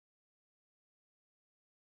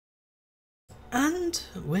And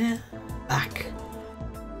we're back.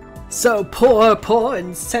 So poor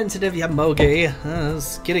insensitive Yamogi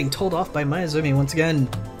is getting told off by Mayazumi once again.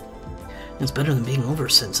 It's better than being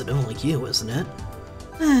oversensitive like you, isn't it?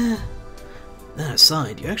 That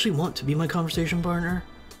aside, you actually want to be my conversation partner?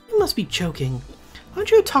 You must be joking. Why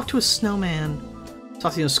don't you talk to a snowman?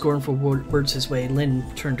 Tossing a scornful words his way, Lin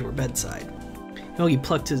turned to her bedside. Yamogi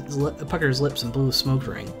puckered his lips and blew a smoke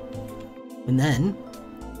ring. And then...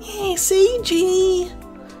 Hey, Seiji!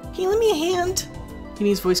 Can you lend me a hand?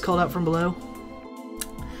 Kini's voice called out from below.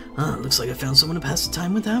 Looks like I found someone to pass the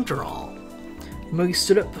time with after all. Yamogi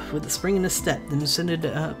stood up with a spring in his step, then descended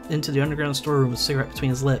into the underground storeroom with a cigarette between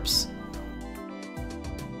his lips.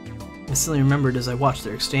 I suddenly remembered as I watched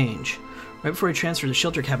their exchange, right before I transferred to the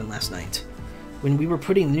shelter cabin last night. When we were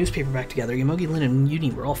putting the newspaper back together, Yamogi, Lin, and Yuni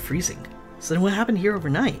were all freezing. So then what happened here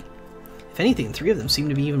overnight? If anything, the three of them seemed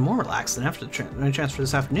to be even more relaxed than after the transfer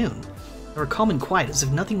this afternoon. They were calm and quiet, as if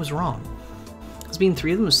nothing was wrong. As being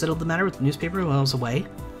three of them who settled the matter with the newspaper while I was away.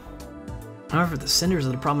 However, if the cinders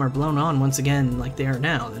of the problem are blown on once again like they are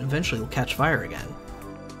now, then eventually they'll catch fire again.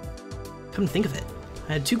 Come to think of it,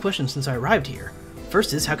 I had two questions since I arrived here.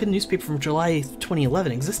 First is, how could a newspaper from July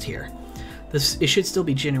 2011 exist here? It should still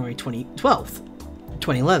be January 12th,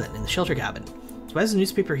 2011, in the shelter cabin. So why is the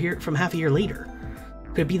newspaper here from half a year later?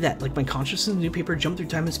 Could it be that, like my consciousness, the newspaper jumped through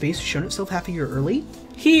time and space and shown itself half a year early?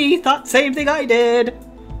 He thought the same thing I did!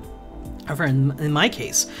 However, in my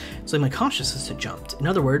case, it's like my consciousness had jumped. In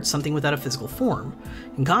other words, something without a physical form.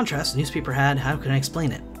 In contrast, the newspaper had, how can I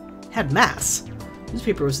explain it? It had mass. The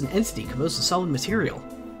newspaper was an entity composed of solid material.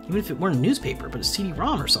 Even if it weren't a newspaper, but a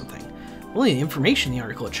CD-ROM or something. Only the information the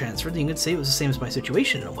article had transferred, then you could say it was the same as my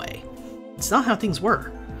situation in a way. It's not how things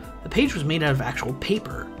were. The page was made out of actual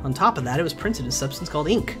paper. On top of that, it was printed in a substance called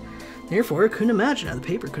ink. Therefore, I couldn't imagine how the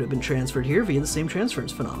paper could have been transferred here via the same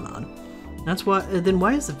transference phenomenon. That's why. Then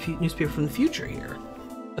why is the newspaper from the future here?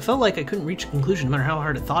 I felt like I couldn't reach a conclusion no matter how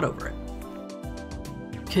hard I thought over it.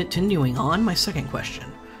 Continuing on, my second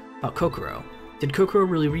question about Kokoro. Did Kokoro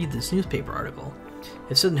really read this newspaper article?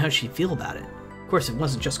 If so, then how did she feel about it? Of course, it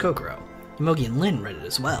wasn't just Kokoro. Yamogi and Lin read it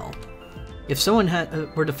as well. If someone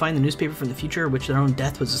were to find the newspaper from the future in which their own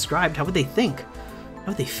death was described, how would they think? How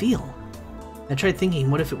would they feel? I tried thinking,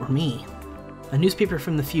 what if it were me? A newspaper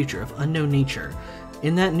from the future of unknown nature.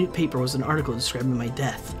 In that newspaper was an article describing my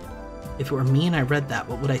death. If it were me and I read that,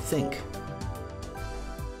 what would I think?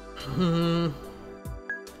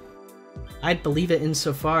 I'd believe it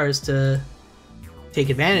insofar as to take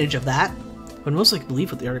advantage of that. But most likely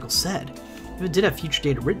believe what the article said. If it did have future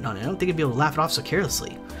data written on it, I don't think I'd be able to laugh it off so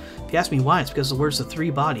carelessly. If you ask me why, it's because the words of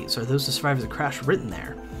three bodies, or those who survived the crash, were written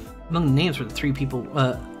there. Among the names were the three people,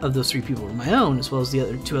 of those three people were my own, as well as the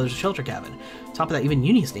other two others of Shelter Cabin. On top of that, even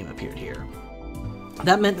Yuni's name appeared here.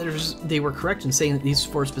 That meant that they were correct in saying that these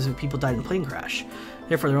four specific people died in a plane crash.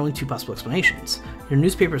 Therefore, there are only two possible explanations. Your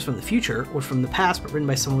newspaper is from the future, or from the past, but written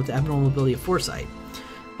by someone with the abnormal ability of foresight.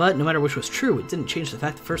 But no matter which was true, it didn't change the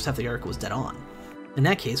fact the first half of the article was dead on. In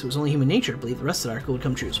that case, it was only human nature to believe the rest of the article would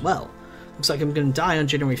come true as well. Looks like I'm going to die on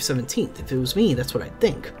January 17th. If it was me, that's what I'd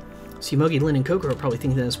think. So Yamogi, Lin, and Kokoro probably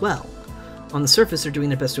think that as well. On the surface, they're doing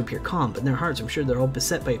their best to appear calm, but in their hearts, I'm sure they're all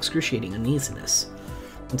beset by excruciating uneasiness.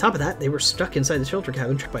 On top of that, they were stuck inside the shelter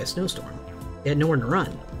cabin trapped by a snowstorm. They had nowhere to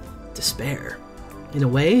run. Despair. In a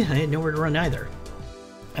way, I had nowhere to run either.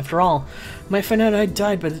 After all, I might find out I'd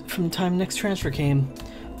died from the time next transfer came.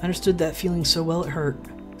 I understood that feeling so well it hurt,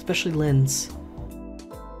 especially Lin's.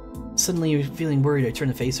 Suddenly, feeling worried, I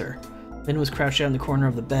turned to face her. Lin was crouched out in the corner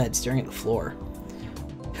of the bed, staring at the floor.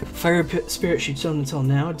 The fire spirit she'd shown until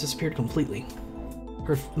now had disappeared completely.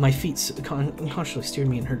 My feet unconsciously steered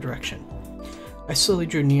me in her direction. I slowly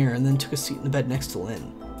drew near and then took a seat in the bed next to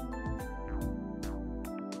Lin.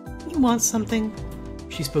 You want something?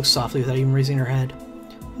 She spoke softly without even raising her head.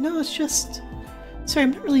 No, it's just... Sorry,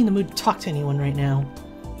 I'm not really in the mood to talk to anyone right now.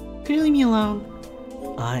 Could you leave me alone?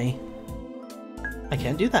 I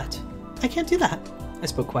can't do that. I can't do that. I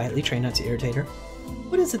spoke quietly, trying not to irritate her.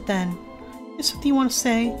 What is it then? Is something you want to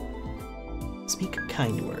say? Speak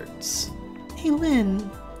kind words. Hey, Lin.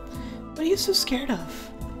 What are you so scared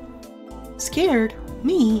of? Scared?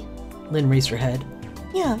 Me? Lin raised her head.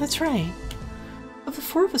 Yeah, that's right. Of the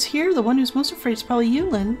four of us here, the one who's most afraid is probably you,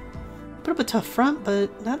 Lin. You put up a tough front,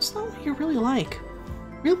 but that's not what you're really like.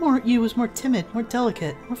 Real you is more timid, more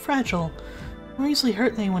delicate, more fragile, more easily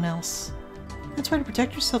hurt than anyone else. That's why to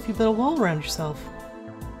protect yourself, you build a wall around yourself.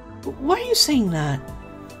 Why are you saying that?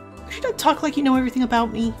 Should I talk like you know everything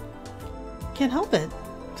about me? Can't help it,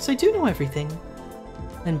 because I do know everything.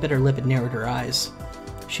 Lin bit her lip and narrowed her eyes.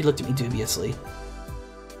 She looked at me dubiously.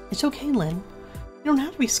 It's okay, Lin. You don't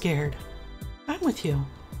have to be scared. I'm with you.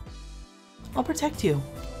 I'll protect you.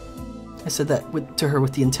 I said that to her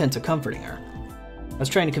with the intent of comforting her. I was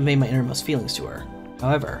trying to convey my innermost feelings to her.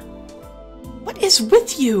 However... What is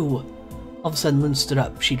with you? All of a sudden, Lynn stood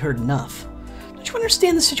up. She'd heard enough. Don't you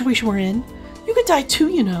understand the situation we're in? You could die too,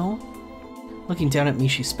 you know. Looking down at me,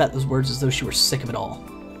 she spat those words as though she were sick of it all.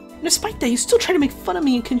 And despite that, you still try to make fun of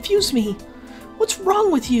me and confuse me. What's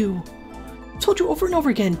wrong with you? I've told you over and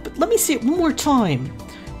over again, but let me say it one more time.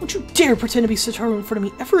 Don't you dare pretend to be Satoru in front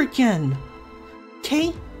of me ever again.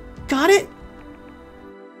 Okay? Got it?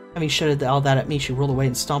 Having shouted all that at me, she rolled away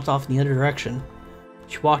and stomped off in the other direction.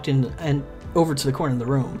 She walked in and over to the corner of the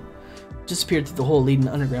room, disappeared through the hole leading to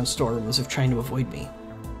the underground storeroom as if trying to avoid me.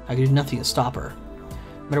 I could do nothing to stop her.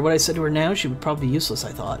 No matter what I said to her now, she would probably be useless,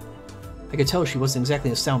 I thought. I could tell she wasn't exactly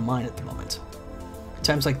in a sound mind at the moment. At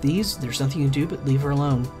times like these, there's nothing you can do but leave her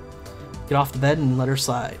alone. Get off the bed and left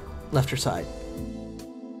her side.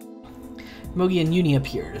 Mogi and Uni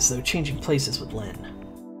appeared, as though changing places with Lynn.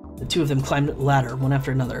 The two of them climbed the ladder, one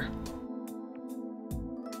after another.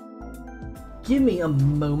 Give me a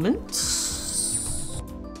moment.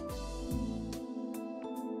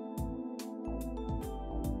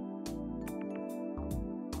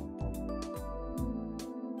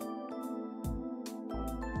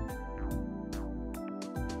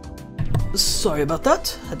 Sorry about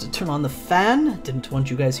that. Had to turn on the fan. Didn't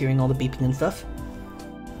want you guys hearing all the beeping and stuff.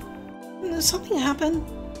 Did something happen?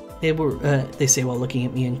 They say while looking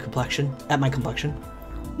at me at my complexion.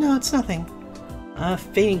 No, it's nothing.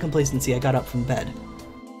 Feigning complacency, I got up from bed.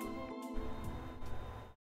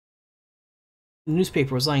 The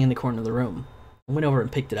newspaper was lying in the corner of the room. I went over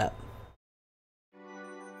and picked it up.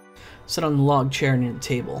 Sat on the log chair near the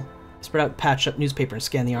table. I spread out patched up newspaper and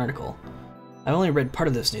scanned the article. I only read part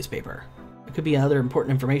of this newspaper. There could be other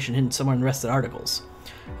important information hidden somewhere in the rest of the articles.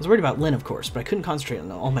 I was worried about Lynn, of course, but I couldn't concentrate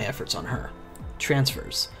on all my efforts on her.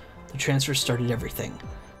 Transfers. The transfers started everything.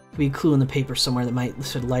 There could be a clue in the paper somewhere that might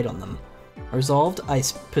shed light on them. I resolved, I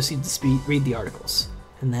proceeded to read the articles.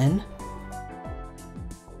 And then...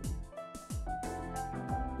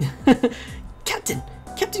 Captain!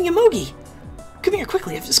 Captain Yamogi! Come here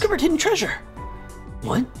quickly, I've discovered hidden treasure!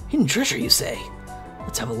 What? Hidden treasure, you say?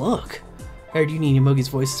 Let's have a look. I heard Uni and Yamogi's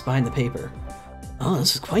voices behind the paper. Oh,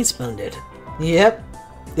 this is quite splendid. Yep,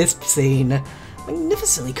 it's obscene.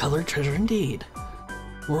 Magnificently colored treasure indeed.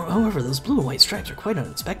 However, those blue and white stripes are quite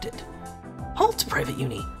unexpected. Halt, Private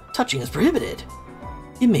Uni! Touching is prohibited.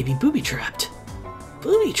 It may be booby-trapped.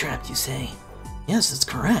 Booby-trapped, you say? Yes, that's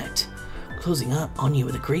correct. Closing up on you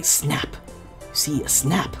with a great snap. You see, a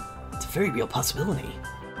snap. It's a very real possibility.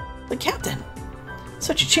 But Captain,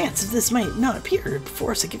 such a chance as this might not appear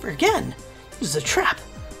before us again. It is a trap.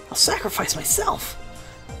 I'll sacrifice myself.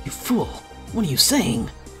 You fool. What are you saying?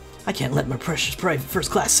 I can't let my precious private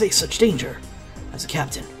first class face such danger. As a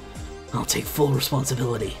captain, I'll take full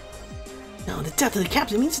responsibility. No, the death of the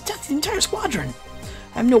captain means the death of the entire squadron.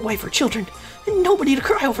 I have no wife or children, and nobody to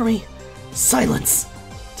cry over me. Silence!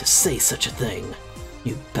 To say such a thing.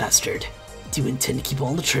 You bastard. Do you intend to keep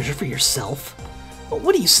all the treasure for yourself? Well,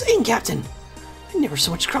 what are you saying, Captain? I never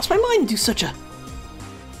so much crossed my mind to do such a...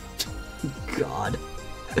 God.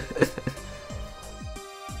 What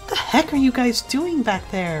the heck are you guys doing back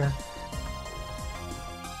there?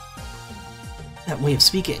 That way of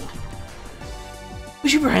speaking.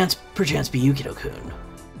 Would you perchance be Yukito-kun?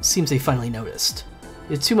 Seems they finally noticed.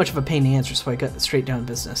 It's too much of a pain to answer, so I got straight down to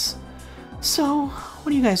business. So,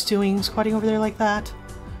 what are you guys doing, squatting over there like that?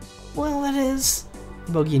 Well, that is...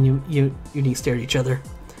 Mogi and Uni stared at each other,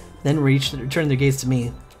 then turned their gaze to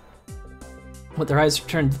me. With their eyes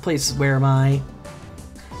returned to the place where my...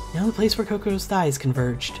 Now the place where Koko's thighs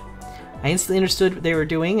converged. I instantly understood what they were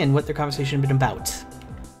doing and what their conversation had been about.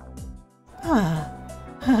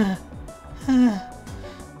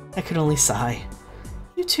 I could only sigh.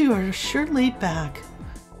 You two are sure laid back.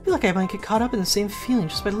 I feel like I might get caught up in the same feeling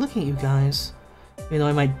just by looking at you guys. Even though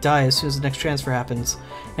I might die as soon as the next transfer happens.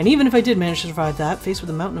 And even if I did manage to survive that, faced with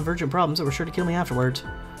a mountain of urgent problems that were sure to kill me afterward.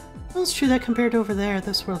 Well, it's true that compared to over there,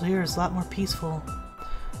 this world here is a lot more peaceful.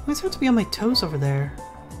 I always have to be on my toes over there.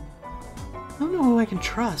 I don't know who I can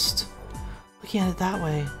trust. Looking at it that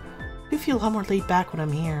way, I do feel a lot more laid back when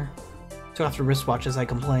I'm here. Took off the wristwatch as I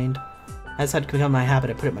complained. As had become my habit,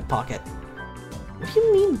 I put it in my pocket. What do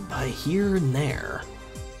you mean by here and there?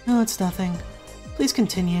 No, it's nothing. Please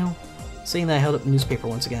continue. Saying that, I held up the newspaper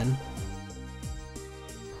once again.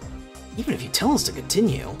 Even if you tell us to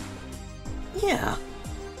continue. Yeah.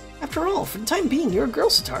 After all, for the time being, you're a girl,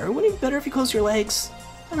 Satoru. Wouldn't it be better if you close your legs?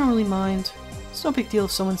 I don't really mind. It's no big deal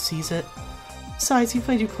if someone sees it. Besides, even if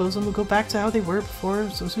I do close them, they'll go back to how they were before,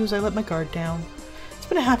 so as soon as I let my guard down. It's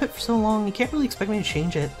been a habit for so long, you can't really expect me to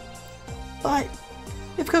change it. But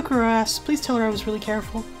if Kokoro asks, please tell her I was really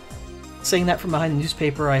careful. Saying that from behind the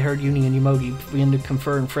newspaper, I heard Uni and Yumogi begin to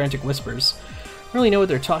confer in frantic whispers. I don't really know what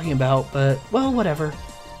they're talking about, but, well, whatever.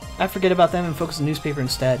 I forget about them and focus on the newspaper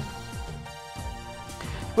instead.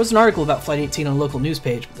 There was an article about Flight 18 on a local news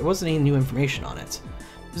page, but there wasn't any new information on it.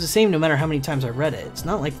 It was the same no matter how many times I read it. It's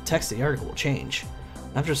not like the text of the article will change.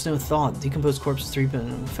 After a snow thawed, decomposed corpses 3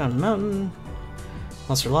 been found in the mountain,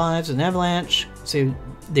 lost their lives in an avalanche, so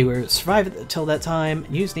they were survived until that time,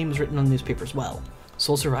 and Yu's name was written on the newspaper as well.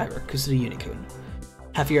 Sole survivor, Kusuda Unikun.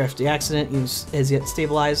 Half a year after the accident, Yu has yet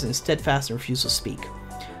stabilized and is steadfast and refuses to speak.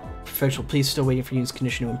 Professional police still waiting for Yu's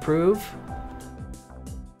condition to improve.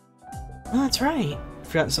 Oh, that's right. I've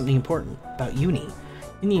forgotten something important about Uni.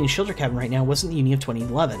 Uni in the shelter cabin right now wasn't the Uni of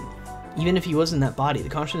 2011. Even if he was in that body, the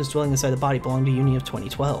consciousness dwelling inside the body belonged to Uni of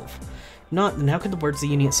 2012. If not, then how could the words the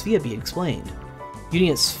Uni at Sphia be explained? Uni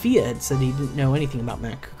at Sphia had said he didn't know anything about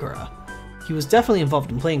Makakura. He was definitely involved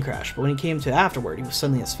in plane crash, but when he came to afterward, he was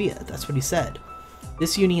suddenly at Sphia. That's what he said.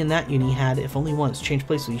 This Uni and that Uni had, if only once, changed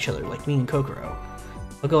places with each other, like me and Kokoro.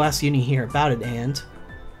 I'll go ask Uni here about it, and...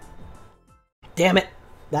 damn it!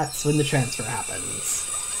 That's when the transfer happens.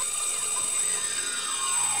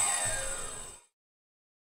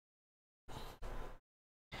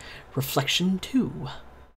 Reflection 2.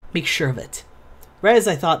 Make sure of it. Right as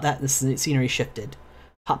I thought that, the scenery shifted.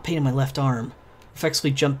 Hot pain in my left arm.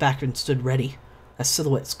 Reflexively jumped back and stood ready. A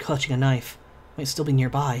silhouette clutching a knife. Might still be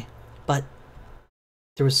nearby. But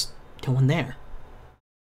there was no one there.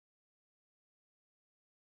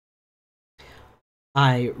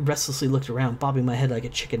 I restlessly looked around, bobbing my head like a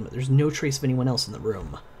chicken, but there's no trace of anyone else in the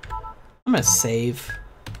room. I'm gonna save.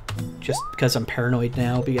 Just because I'm paranoid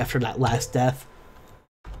now, after that last death.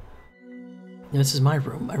 No, this is my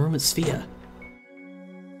room. My room is Sphia.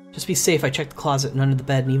 Just to be safe, I checked the closet and under the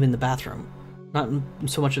bed and even the bathroom. Not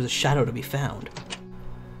so much as a shadow to be found.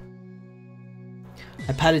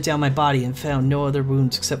 I patted down my body and found no other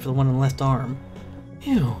wounds except for the one on the left arm.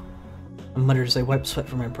 Ew. I muttered as I wiped sweat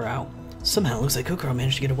from my brow. Somehow it looks like Kokoro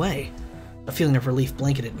managed to get away. A feeling of relief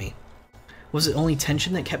blanketed me. Was it only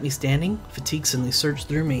tension that kept me standing? Fatigue suddenly surged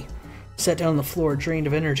through me. I sat down on the floor, drained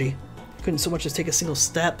of energy. Couldn't so much as take a single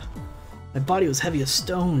step. My body was heavy as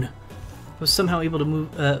stone. I was somehow able to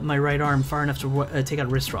move my right arm far enough to take out a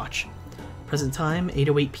wristwatch. Present time,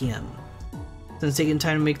 8:08 p.m. Since taking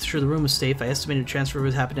time to make sure the room was safe, I estimated transfer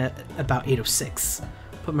would happen at about 8:06.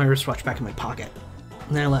 Put my wristwatch back in my pocket.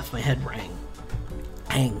 And then I left. My head rang.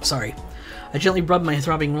 Sorry. I gently rubbed my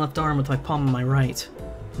throbbing left arm with my palm on my right.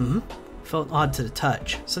 Felt odd to the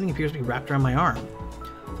touch. Something appears to be wrapped around my arm.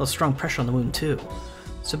 Felt strong pressure on the wound too.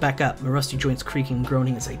 Stood back up, my rusty joints creaking and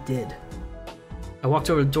groaning as I did. I walked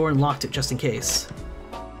over to the door and locked it just in case.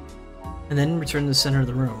 And then returned to the center of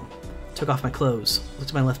the room. Took off my clothes,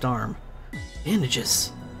 looked at my left arm. Bandages!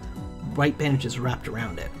 White bandages wrapped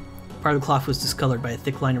around it. Part of the cloth was discolored by a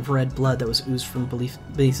thick line of red blood that was oozed from beneath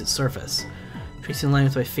its surface. Tracing the line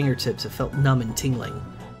with my fingertips, it felt numb and tingling.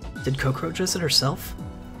 Did Kokoro dress it herself?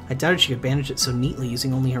 I doubted she could bandage it so neatly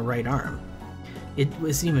using only her right arm. It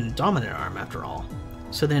wasn't even a dominant arm, after all.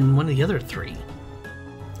 So then, one of the other three?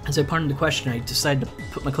 As I pondered the question, I decided to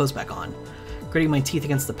put my clothes back on. Gritting my teeth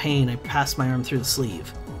against the pain, I passed my arm through the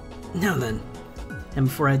sleeve. Now then. And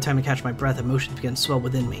before I had time to catch my breath, emotions began to swell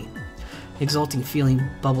within me. An exulting feeling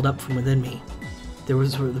bubbled up from within me.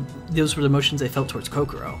 Those were the emotions I felt towards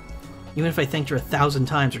Kokoro. Even if I thanked her 1,000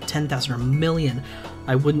 times, or 10,000, or a million,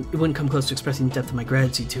 it wouldn't come close to expressing the depth of my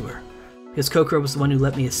gratitude to her. Because Kokoro was the one who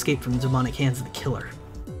let me escape from the demonic hands of the killer.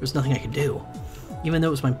 There was nothing I could do. Even though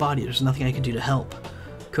it was my body, there's nothing I could do to help.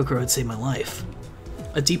 Kokoro had saved my life.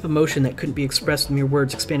 A deep emotion that couldn't be expressed with mere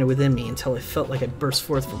words expanded within me until I felt like I'd burst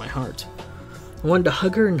forth from my heart. I wanted to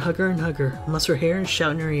hug her and hug her and hug her, muss her hair and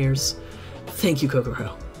shout in her ears. Thank you,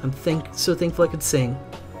 Kokoro. I'm so thankful I could sing.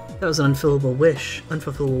 That was an unfulfillable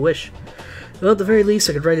wish. Well, at the very least,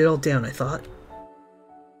 I could write it all down, I thought.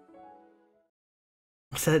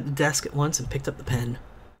 I sat at the desk at once and picked up the pen.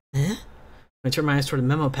 Eh? When I turned my eyes toward the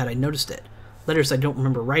memo pad, I noticed it. Letters I don't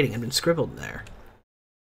remember writing had been scribbled there.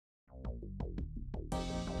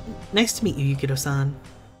 Nice to meet you, Yukito-san.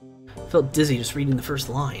 I felt dizzy just reading the first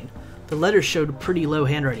line. The letters showed pretty low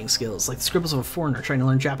handwriting skills, like the scribbles of a foreigner trying to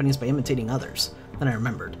learn Japanese by imitating others. Then I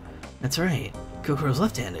remembered. That's right, Kokoro's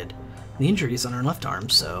left-handed. The injury is on her left arm,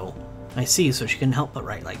 so... I see, so she couldn't help but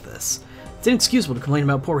write like this. It's inexcusable to complain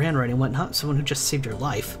about poor handwriting and whatnot, someone who just saved her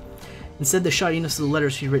life. Instead, the shoddiness of the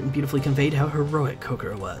letters she'd written beautifully conveyed how heroic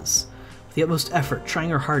Kokoro was. With the utmost effort, trying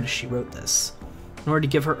her hardest, she wrote this. In order to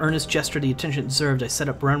give her earnest gesture the attention it deserved, I sat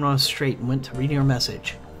up, ran straight, and went to reading her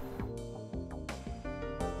message.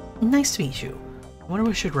 Nice to meet you. I wonder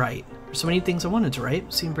what I should write. There's so many things I wanted to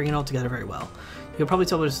write, so you can bring it all together very well. You'll probably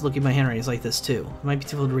tell us looking at my handwriting is like this too. It might be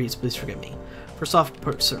difficult to read, so please forgive me. First off,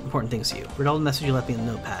 certain important things to you. Read all the message you left me in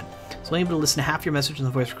the notepad. So I'm able to listen to half your message in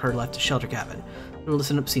the voice recorder left to Shelter Cabin. It'll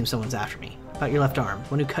listen up, see if someone's after me. About your left arm.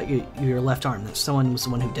 One who cut your left arm, that someone was the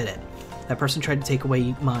one who did it. That person tried to take away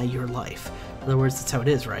your life. In other words, that's how it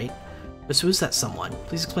is, right? But so who's that someone?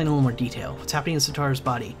 Please explain in a little more detail. What's happening in Sitaro's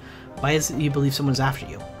body? Why is it you believe someone's after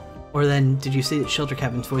you? Or then, did you say that Shelter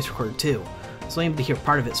Cabin's voice recorded too? I was only able to hear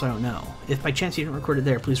part of it, so I don't know. If by chance you didn't record it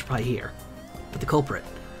there, please reply here. But the culprit.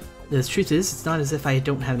 The truth is, it's not as if I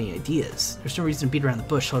don't have any ideas. There's no reason to beat around the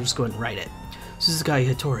bush, so I'll just go ahead and write it. This is the guy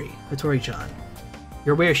Hitori-chan.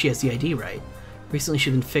 You're aware she has the ID, right? Recently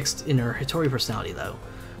she's been fixed in her Hitori personality,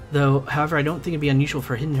 though. However, I don't think it'd be unusual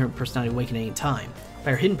for hidden her personality to awaken at any time.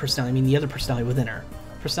 By her hidden personality, I mean the other personality within her.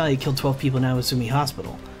 Personality that killed 12 people now at Izumi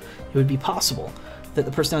Hospital. It would be possible that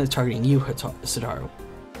the personality is targeting you, Sitaro.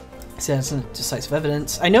 So that's decisive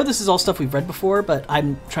evidence. I know this is all stuff we've read before, but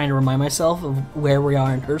I'm trying to remind myself of where we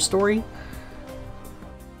are in her story.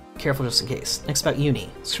 Careful just in case. Next about Uni.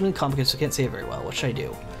 It's extremely complicated, so I can't say it very well. What should I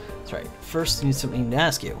do? That's right. First, I need something to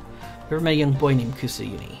ask you. You ever met a young boy named Kusa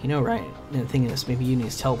Uni? You know, right? And the thing is, maybe Uni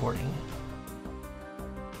is teleporting.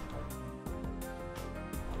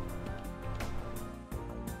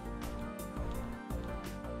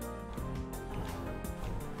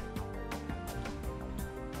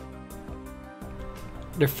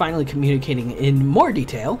 They're finally communicating in more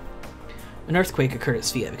detail. An earthquake occurred at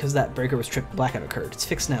Sphia. Because that breaker was tripped, blackout occurred. It's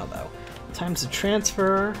fixed now, though. Time to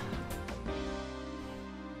transfer.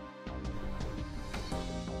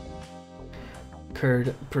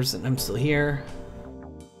 Occurred. Person, I'm still here.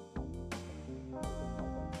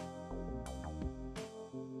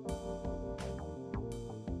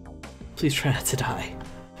 Please try not to die.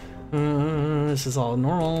 This is all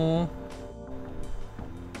normal.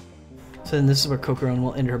 So then this is where Kokoro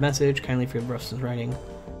will end her message. Kindly forgive Ruffson's writing.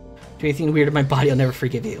 Do anything weird in my body, I'll never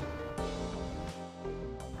forgive you.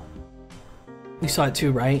 You saw it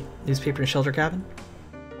too, right? Newspaper in Shelter Cabin?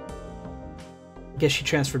 I guess she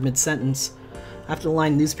transferred mid-sentence. After the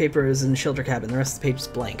line, newspaper is in the Shelter Cabin, the rest of the page is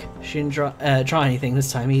blank. She didn't draw anything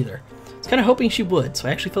this time either. I was kind of hoping she would, so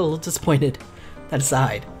I actually felt a little disappointed. That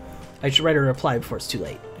aside, I should write her a reply before it's too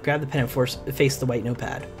late. I grabbed the pen and faced the white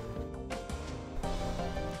notepad.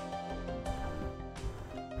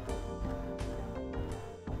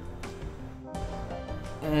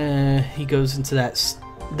 He goes into that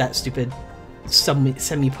stupid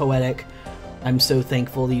semi-poetic "I'm so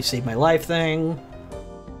thankful that you saved my life" thing.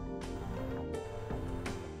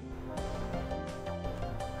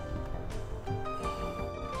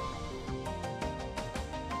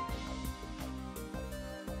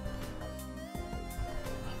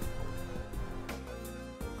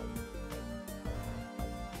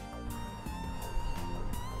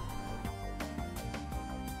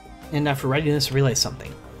 And after writing this, I realized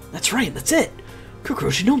something. That's right, that's it!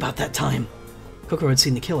 Kokoro should know about that time! Kokoro had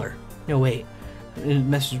seen the killer. No, wait. The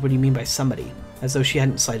message, what do you mean by somebody? As though she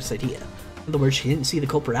hadn't the slightest idea. In other words, she didn't see the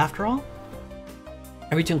culprit after all?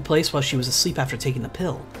 Everything took place while she was asleep after taking the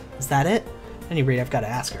pill. Is that it? At any rate, I've got to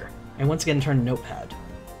ask her. I once again turned to notepad.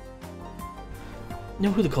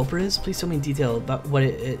 Know who the culprit is? Please tell me in detail about what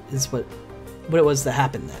it was that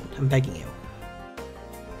happened then. I'm begging you.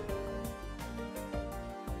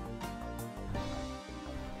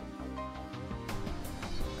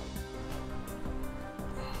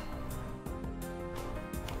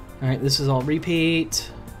 Alright, this is all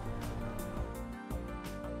repeat.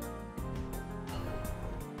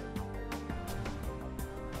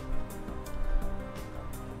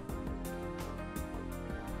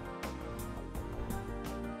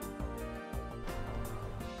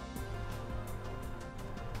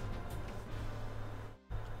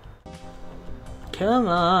 Come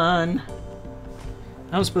on.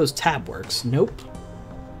 I don't suppose tab works. Nope.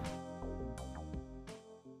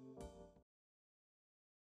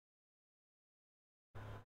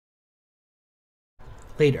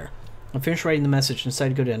 Later, I finished writing the message and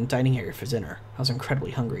decided to go down to the dining area for dinner. I was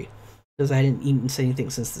incredibly hungry, because I hadn't eaten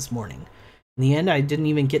anything since this morning. In the end, I didn't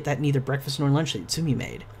even get that neither breakfast nor lunch that Tsumi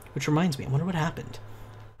made. Which reminds me, I wonder what happened.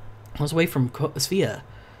 I was away from Sphia.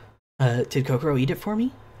 Did Kokoro eat it for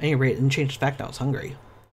me? At any rate, it didn't change the fact that I was hungry.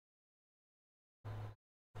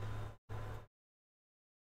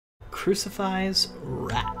 Crucifies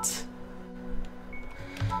rat.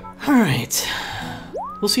 Alright.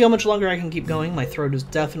 We'll see how much longer I can keep going. My throat is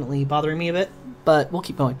definitely bothering me a bit, but we'll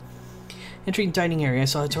keep going. Entering the dining area, I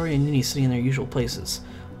saw Hitori and Nini sitting in their usual places.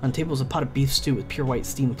 On the table was a pot of beef stew with pure white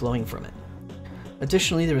steam flowing from it.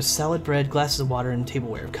 Additionally, there was salad bread, glasses of water, and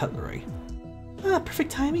tableware of cutlery. Ah,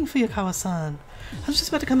 perfect timing, Fuyakawa-san. I was just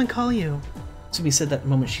about to come and call you. Utsumi said that the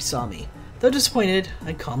moment she saw me. Though disappointed,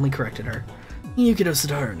 I calmly corrected her. You can have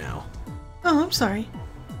Sadara now. Oh, I'm sorry.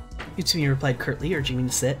 Utsumi replied curtly, urging me to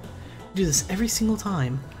sit. I do this every single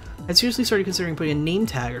time. I'd seriously started considering putting a name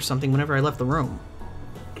tag or something whenever I left the room.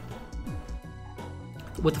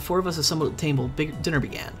 With the four of us assembled at the table, dinner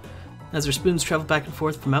began. As their spoons traveled back and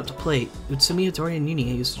forth from mouth to plate, Utsumi, Hattori, and Uni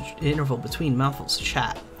used an interval between mouthfuls to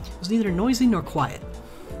chat. It was neither noisy nor quiet.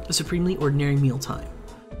 A supremely ordinary mealtime.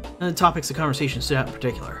 None of the topics of conversation stood out in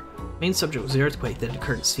particular. The main subject was the earthquake that had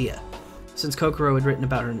occurred at Sphia. Since Kokoro had written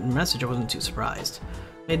about her in a message, I wasn't too surprised.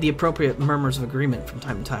 I made the appropriate murmurs of agreement from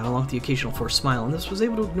time to time, along with the occasional forced smile, and this was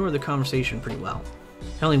able to ignore the conversation pretty well. I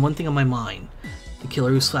had only one thing on my mind: the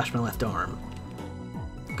killer who slashed my left arm.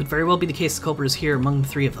 It could very well be the case the culprit is here among the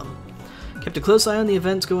three of them. I kept a close eye on the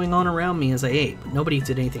events going on around me as I ate, but nobody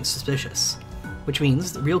did anything suspicious. Which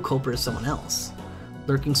means the real culprit is someone else,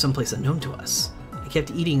 lurking someplace unknown to us. I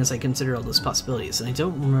kept eating as I considered all those possibilities, and I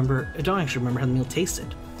don't actually remember how the meal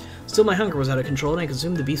tasted. Still, my hunger was out of control, and I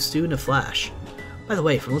consumed the beef stew in a flash. By the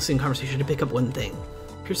way, from listening to the conversation, I pick up one thing.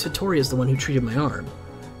 It appears Hattori is the one who treated my arm.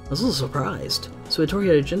 I was a little surprised. So Hattori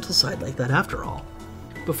had a gentle side like that after all.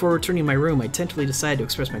 Before returning to my room, I tentatively decided to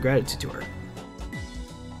express my gratitude to her.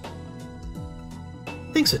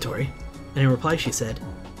 Thanks, Hattori. And in reply, she said,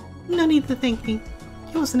 No need to thank me.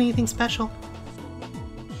 It wasn't anything special.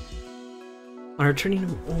 On returning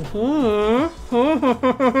to...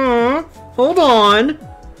 Hold on!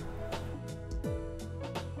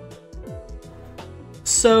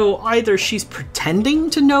 So either she's pretending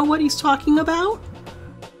to know what he's talking about,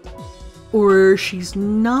 or she's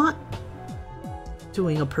not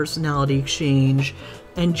doing a personality exchange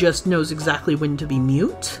and just knows exactly when to be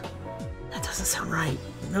mute? That doesn't sound right.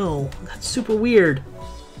 No, that's super weird.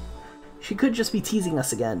 She could just be teasing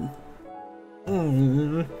us again.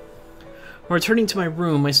 Returning to my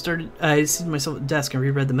room, I seated myself at the desk and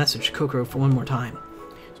reread the message to Kokoro for one more time.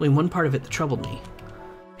 There's only one part of it that troubled me.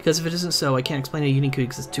 Because if it isn't so, I can't explain how Uni could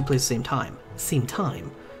exist two places at the same time. Same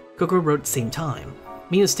time? Kokoro wrote at the same time.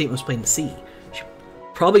 Mina's statement was plain to see. She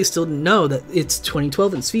probably still didn't know that it's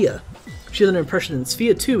 2012 in Sphia. She had an impression that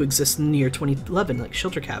Sphia too exists in the year 2011, like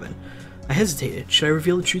Shelter Cabin. I hesitated. Should I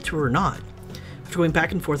reveal the truth to her or not? After going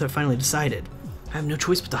back and forth, I finally decided. I have no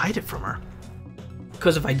choice but to hide it from her.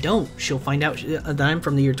 Because if I don't, she'll find out that I'm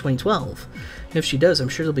from the year 2012. And if she does, I'm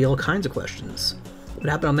sure there'll be all kinds of questions. What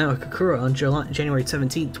happened on Mount Kakura on January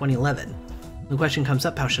 17, 2011? When the question comes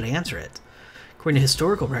up, how should I answer it? According to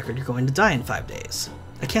historical record, you're going to die in 5 days.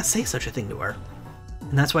 I can't say such a thing to her.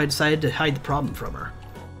 And that's why I decided to hide the problem from her.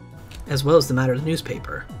 As well as the matter of the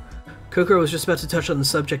newspaper. Kokoro was just about to touch on the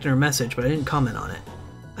subject in her message, but I didn't comment on it.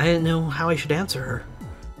 I didn't know how I should answer her.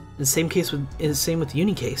 Same with the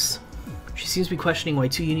Uni case. She seems to be questioning why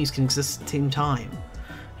two Unis can exist at the same time.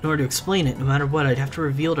 In order to explain it, no matter what, I'd have to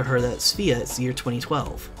reveal to her that Sphia is the year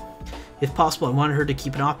 2012. If possible, I wanted her to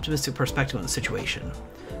keep an optimistic perspective on the situation.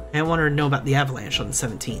 I didn't want her to know about the avalanche on the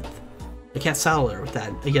 17th. I can't saddle her with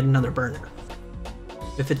that, yet another burner.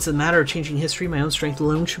 If it's a matter of changing history, my own strength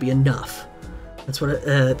alone should be enough.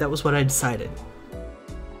 That was what I decided.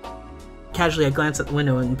 Casually, I glanced at the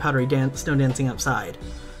window and powdery snow dancing outside.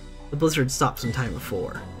 The blizzard stopped some time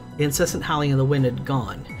before. The incessant howling of the wind had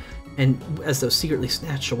gone, and as though secretly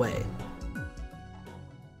snatched away.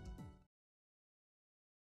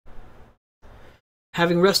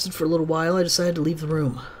 Having rested for a little while, I decided to leave the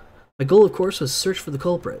room. My goal, of course, was to search for the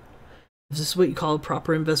culprit. Is this what you call a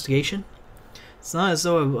proper investigation? It's not as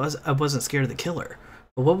though I wasn't scared of the killer,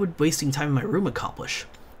 but what would wasting time in my room accomplish?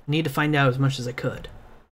 I needed to find out as much as I could.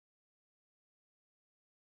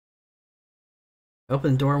 I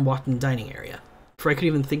opened the door and walked in the dining area. Before I could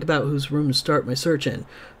even think about whose room to start my search in,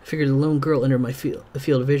 I figured a lone girl entered my field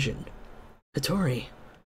of vision. Hattori,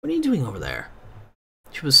 what are you doing over there?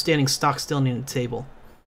 She was standing stock still near the table.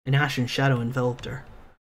 An ashen shadow enveloped her.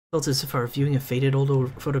 I felt as if I were viewing a faded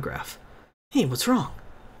old photograph. Hey, what's wrong?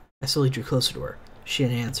 I slowly drew closer to her. She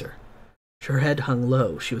didn't answer. Her head hung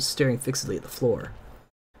low. She was staring fixedly at the floor.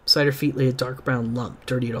 Beside her feet lay a dark brown lump,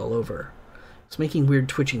 dirtied all over. It was making weird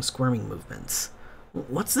twitching, squirming movements.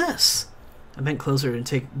 What's this? I bent closer to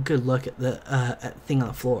take a good look at the thing on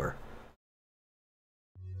the floor.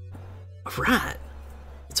 A rat!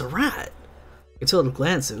 It's a rat! I could tell at a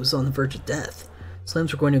glance it was on the verge of death. Its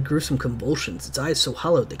limbs were going to gruesome convulsions, its eyes so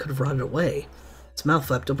hollowed they could have rotted away. Its mouth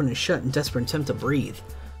flapped open and shut in desperate attempt to breathe.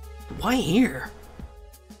 Why here?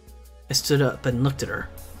 I stood up and looked at her.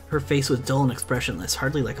 Her face was dull and expressionless,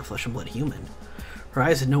 hardly like a flesh and blood human. Her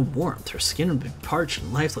eyes had no warmth, her skin had been parched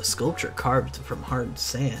and lifeless sculpture carved from hard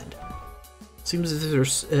sand. Seems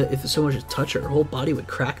as if so much as touch her whole body would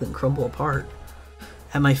crack and crumble apart.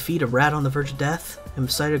 At my feet, a rat on the verge of death, and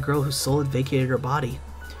beside a girl whose soul had vacated her body.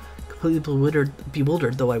 Completely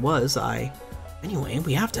bewildered though I was, Anyway,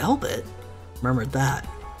 we have to help it, murmured that.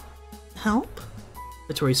 Help?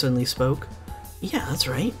 Hattori suddenly spoke. Yeah, that's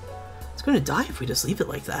right. It's going to die if we just leave it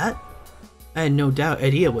like that. I had no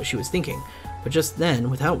idea what she was thinking, but just then,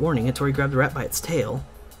 without warning, Hattori grabbed the rat by its tail.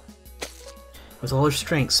 With all her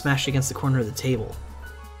strength, smashed against the corner of the table.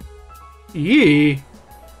 Yee!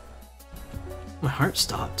 My heart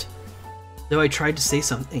stopped. Though I tried to say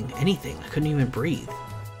something, anything, I couldn't even breathe.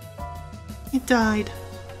 It died.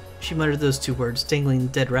 She muttered those two words, dangling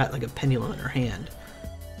the dead rat like a pendulum in her hand.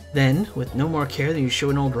 Then, with no more care than you show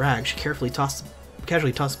an old rag, she casually tossed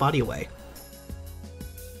the body away.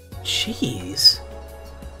 Jeez.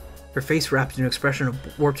 Her face warped into an expression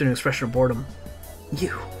of boredom. You,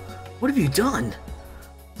 what have you done?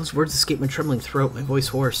 Those words escaped my trembling throat, my voice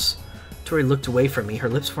hoarse. Tori looked away from me, her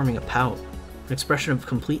lips forming a pout, an expression of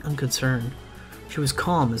complete unconcern. She was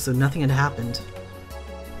calm, as though nothing had happened.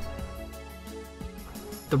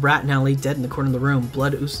 The rat now lay dead in the corner of the room,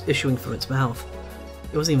 blood issuing from its mouth.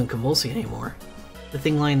 It wasn't even convulsing anymore. The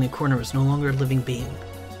thing lying in the corner was no longer a living being.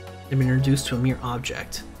 It had been reduced to a mere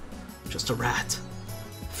object. Just a rat.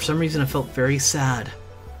 For some reason I felt very sad.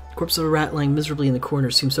 The corpse of a rat lying miserably in the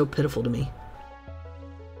corner seemed so pitiful to me.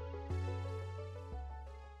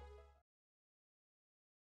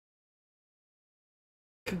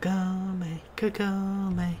 Kagome,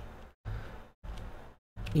 Kagome.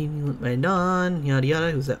 You lit my dawn, yada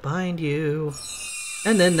yada, who's that behind you?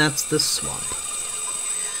 And then that's the swamp.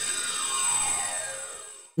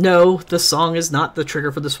 No, the song is not the trigger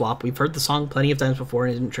for the swap. We've heard the song plenty of times before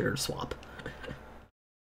and it didn't trigger the swap.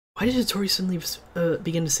 Why did Hattori suddenly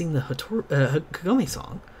begin to sing the Kagome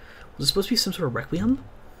song? Was it supposed to be some sort of requiem?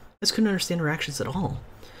 I just couldn't understand her actions at all.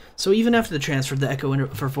 So even after the transfer, the echo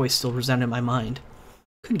of her voice still resounded in my mind.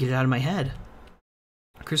 I couldn't get it out of my head.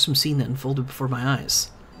 A gruesome scene that unfolded before my eyes.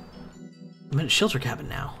 I'm in a shelter cabin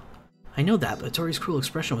now. I know that, but Hattori's cruel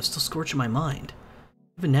expression was still scorching my mind.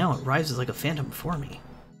 Even now, it rises like a phantom before me.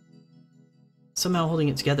 Somehow holding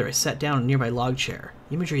it together, I sat down in a nearby log chair,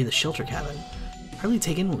 the imagery of the shelter cabin. Hardly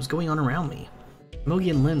take in what was going on around me. Mogi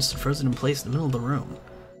and Lin stood frozen in place in the middle of the room.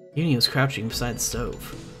 Uni was crouching beside the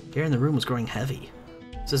stove. The air in the room was growing heavy.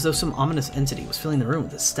 It was as though some ominous entity was filling the room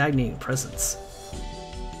with its stagnating presence.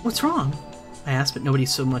 What's wrong? I asked, but nobody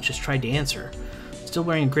so much as tried to answer. Still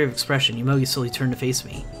wearing a grave expression, Yomogi slowly turned to face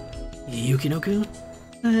me. Yukino-kun?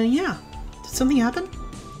 Yeah. Did something happen?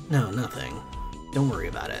 No, nothing. Don't worry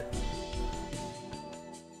about it.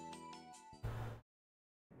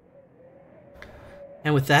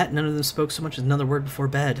 And with that, none of them spoke so much as another word before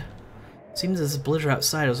bed. It seemed as if the blizzard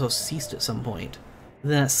outside also ceased at some point.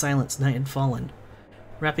 And then that silence, night had fallen.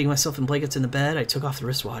 Wrapping myself in blankets in the bed, I took off the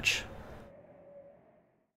wristwatch.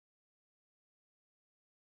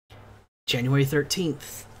 January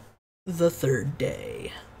 13th. The third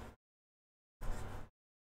day.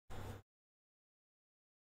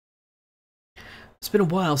 It's been a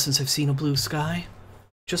while since I've seen a blue sky.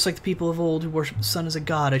 Just like the people of old who worship the sun as a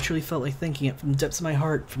god, I truly felt like thanking it from the depths of my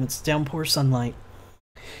heart, from its downpour sunlight.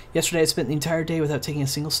 Yesterday I spent the entire day without taking a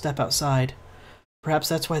single step outside. Perhaps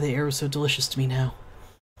that's why the air was so delicious to me now.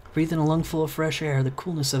 Breathing a lungful of fresh air, the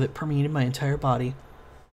coolness of it permeated my entire body.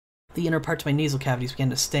 The inner parts of my nasal cavities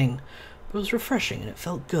began to sting, but it was refreshing and it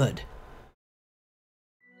felt good.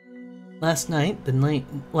 Last night of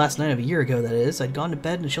a year ago that is, I'd gone to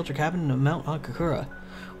bed in a shelter cabin in Mount Akakura.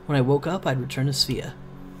 When I woke up, I'd returned to Sphia.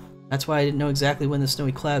 That's why I didn't know exactly when the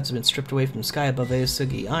snowy clouds had been stripped away from the sky above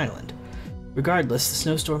Aosugi Island. Regardless, the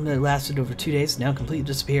snowstorm that had lasted over 2 days had now completely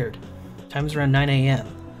disappeared. Time was around 9 a.m.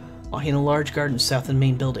 Walking in a large garden south of the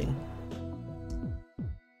main building.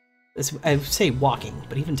 I would say walking,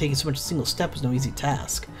 but even taking so much as a single step was no easy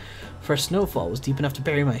task. Fresh snowfall was deep enough to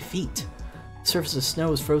bury my feet. The surface of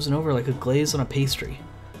snow was frozen over like a glaze on a pastry.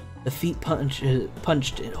 The feet punched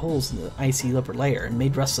holes in the icy upper layer and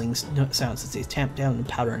made rustling sounds as they tamped down the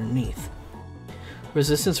powder underneath.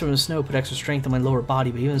 Resistance from the snow put extra strength on my lower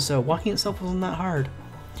body, but even so, walking itself wasn't that hard.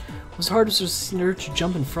 What was hard was just the urge to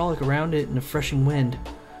jump and frolic around it in a freshing wind.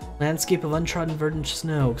 Landscape of untrodden verdant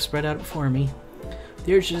snow spread out before me.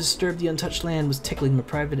 The urge to disturb the untouched land was tickling my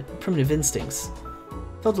primitive instincts.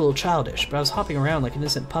 I felt a little childish, but I was hopping around like an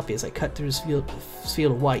innocent puppy as I cut through this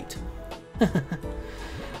field of white.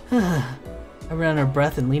 I ran out of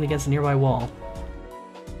breath and leaned against a nearby wall.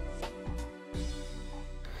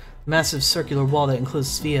 The massive circular wall that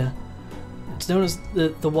enclosed Sphia. Its noticed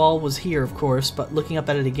the wall was here, of course, but looking up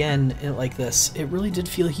at it again like this, it really did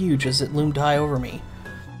feel huge as it loomed high over me.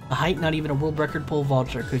 A height not even a world record pole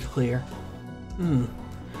vaulter could clear.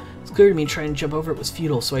 It's clear to me trying to jump over it was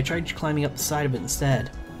futile, so I tried climbing up the side of it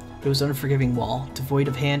instead. But it was an unforgiving wall, devoid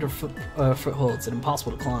of hand or footholds, and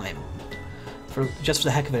impossible to climb. Just for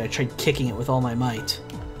the heck of it, I tried kicking it with all my might.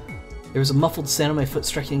 There was a muffled sound of my foot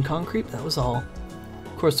striking concrete, but that was all.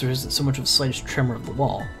 Of course, there isn't so much of the slightest tremor of the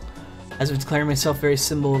wall. As if declaring myself very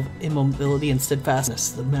symbol of immobility and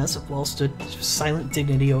steadfastness, the massive wall stood with silent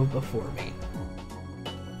dignity before me.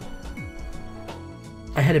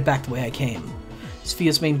 I headed back the way I came.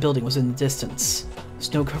 Sphea's main building was in the distance.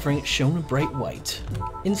 Snow covering it shone a bright white.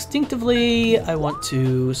 Instinctively, I want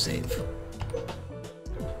to save.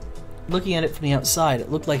 Looking at it from the outside,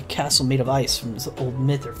 it looked like a castle made of ice from some old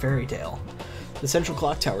myth or fairy tale. The central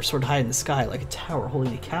clock tower soared high in the sky like a tower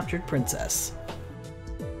holding a captured princess.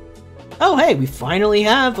 Oh hey, we finally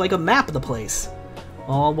have like a map of the place!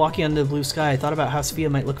 While walking under the blue sky, I thought about how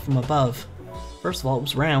Sphea might look from above. First of all, it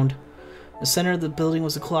was round. The center of the building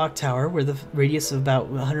was a clock tower, where the radius of about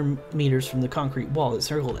 100 meters from the concrete wall that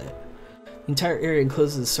circled it. The entire area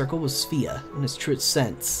enclosed in the circle was Sphea, in its truest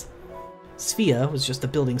sense. Sphea was just a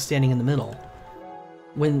building standing in the middle.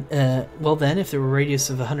 Well then, if there were a radius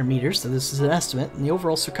of 100 meters, so this is an estimate, and the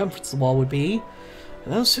overall circumference of the wall would be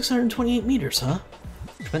about 628 meters, huh?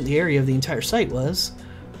 Which meant the area of the entire site was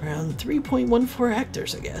around 3.14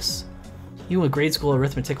 hectares, I guess. Even with grade school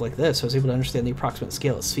arithmetic like this, I was able to understand the approximate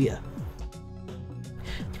scale of Sphea.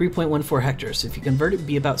 3.14 hectares, if you convert it, would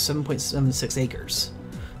be about 7.76 acres.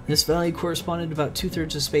 This valley corresponded to about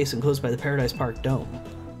 2/3 of space enclosed by the Paradise Park Dome.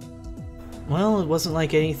 Well, it wasn't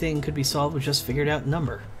like anything could be solved with just figured out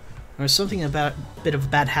number. There was something about a bit of a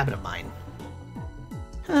bad habit of mine.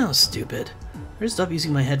 Oh, stupid. I just stopped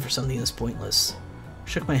using my head for something this pointless.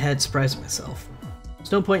 Shook my head, surprised at myself.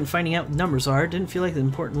 There's no point in finding out what numbers are, it didn't feel like it was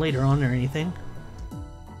important later on or anything.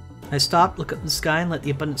 I stopped, looked up at the sky, and let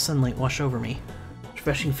the abundant sunlight wash over me. A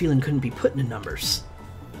refreshing feeling couldn't be put into numbers.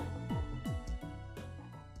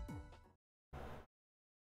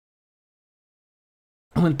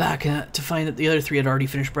 I went back to find that the other three had already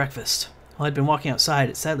finished breakfast. While I'd been walking outside,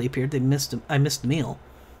 it sadly appeared I missed a meal.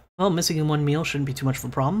 Well, missing one meal shouldn't be too much of a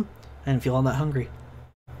problem. I didn't feel all that hungry.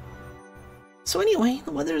 So anyway,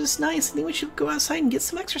 the weather is nice. I think we should go outside and get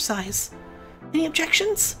some exercise. Any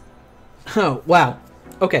objections? Oh, wow.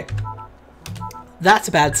 Okay. That's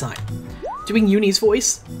a bad sign. Doing Uni's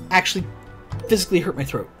voice actually physically hurt my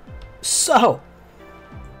throat. So,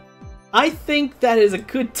 I think that is a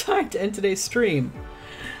good time to end today's stream.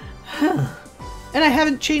 And I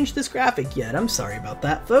haven't changed this graphic yet. I'm sorry about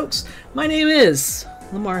that, folks. My name is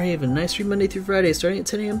Lamar Haven. I stream Monday through Friday, starting at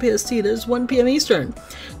 10 AM PST. That is 1 PM Eastern.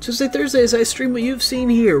 Tuesday, Thursdays, I stream what you've seen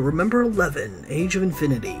here. Remember 11, Age of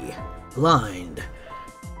Infinity, Blind.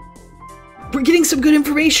 We're getting some good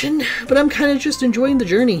information, but I'm kind of just enjoying the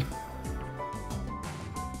journey.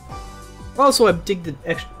 Also, I dig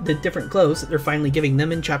the different clothes that they're finally giving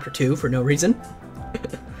them in Chapter 2 for no reason.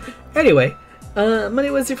 Anyway, Monday,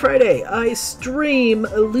 Wednesday, Friday, I stream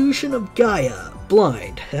Illusion of Gaia,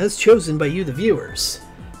 Blind, as chosen by you, the viewers.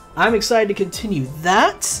 I'm excited to continue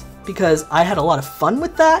that, because I had a lot of fun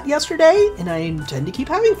with that yesterday, and I intend to keep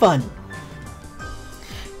having fun.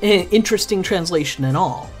 Interesting translation and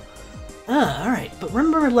all. Alright, but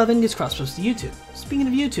remember 11 gets cross-posted to YouTube. Speaking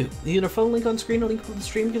of YouTube, the either phone link on screen or link below the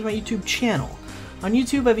stream because my YouTube channel. On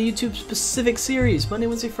YouTube, I have a YouTube-specific series, Monday,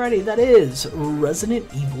 Wednesday, Friday, that is Resident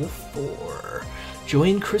Evil 4.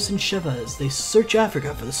 Join Chris and Shiva as they search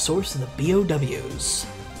Africa for the source of the BOWs.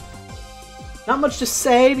 Not much to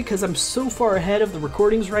say because I'm so far ahead of the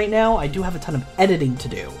recordings right now, I do have a ton of editing to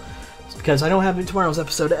do. It's because I don't have tomorrow's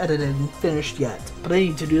episode edited and finished yet, but I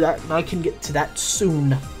need to do that and I can get to that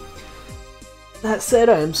soon. That said,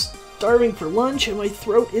 I am starving for lunch and my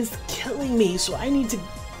throat is killing me, so I need to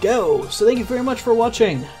go. So thank you very much for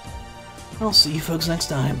watching. I'll see you folks next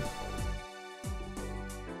time.